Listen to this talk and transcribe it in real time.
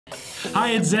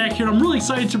Hi, it's Zach here, and I'm really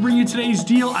excited to bring you today's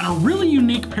deal on a really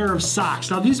unique pair of socks.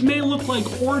 Now, these may look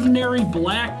like ordinary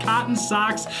black cotton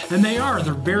socks, and they are.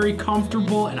 They're very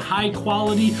comfortable and high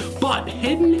quality, but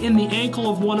hidden in the ankle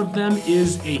of one of them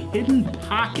is a hidden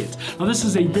pocket. Now, this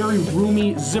is a very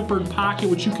roomy, zippered pocket,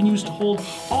 which you can use to hold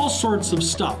all sorts of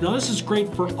stuff. Now, this is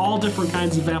great for all different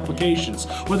kinds of applications,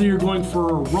 whether you're going for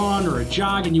a run or a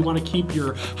jog and you want to keep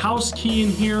your house key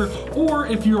in here, or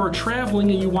if you are traveling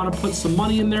and you want to put some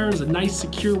money in there as a nice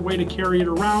secure way to carry it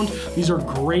around, these are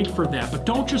great for that. But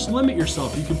don't just limit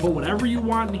yourself. You can put whatever you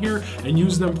want in here and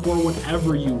use them for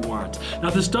whatever you want.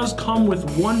 Now, this does come with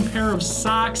one pair of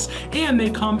socks, and they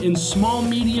come in small,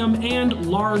 medium, and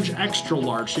large, extra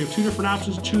large. So you have two different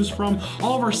options to choose from.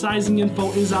 All of our sizing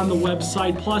info is on the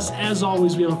website. Plus, as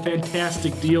always, we have a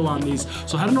fantastic deal on these.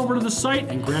 So head on over to the site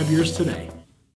and grab yours today.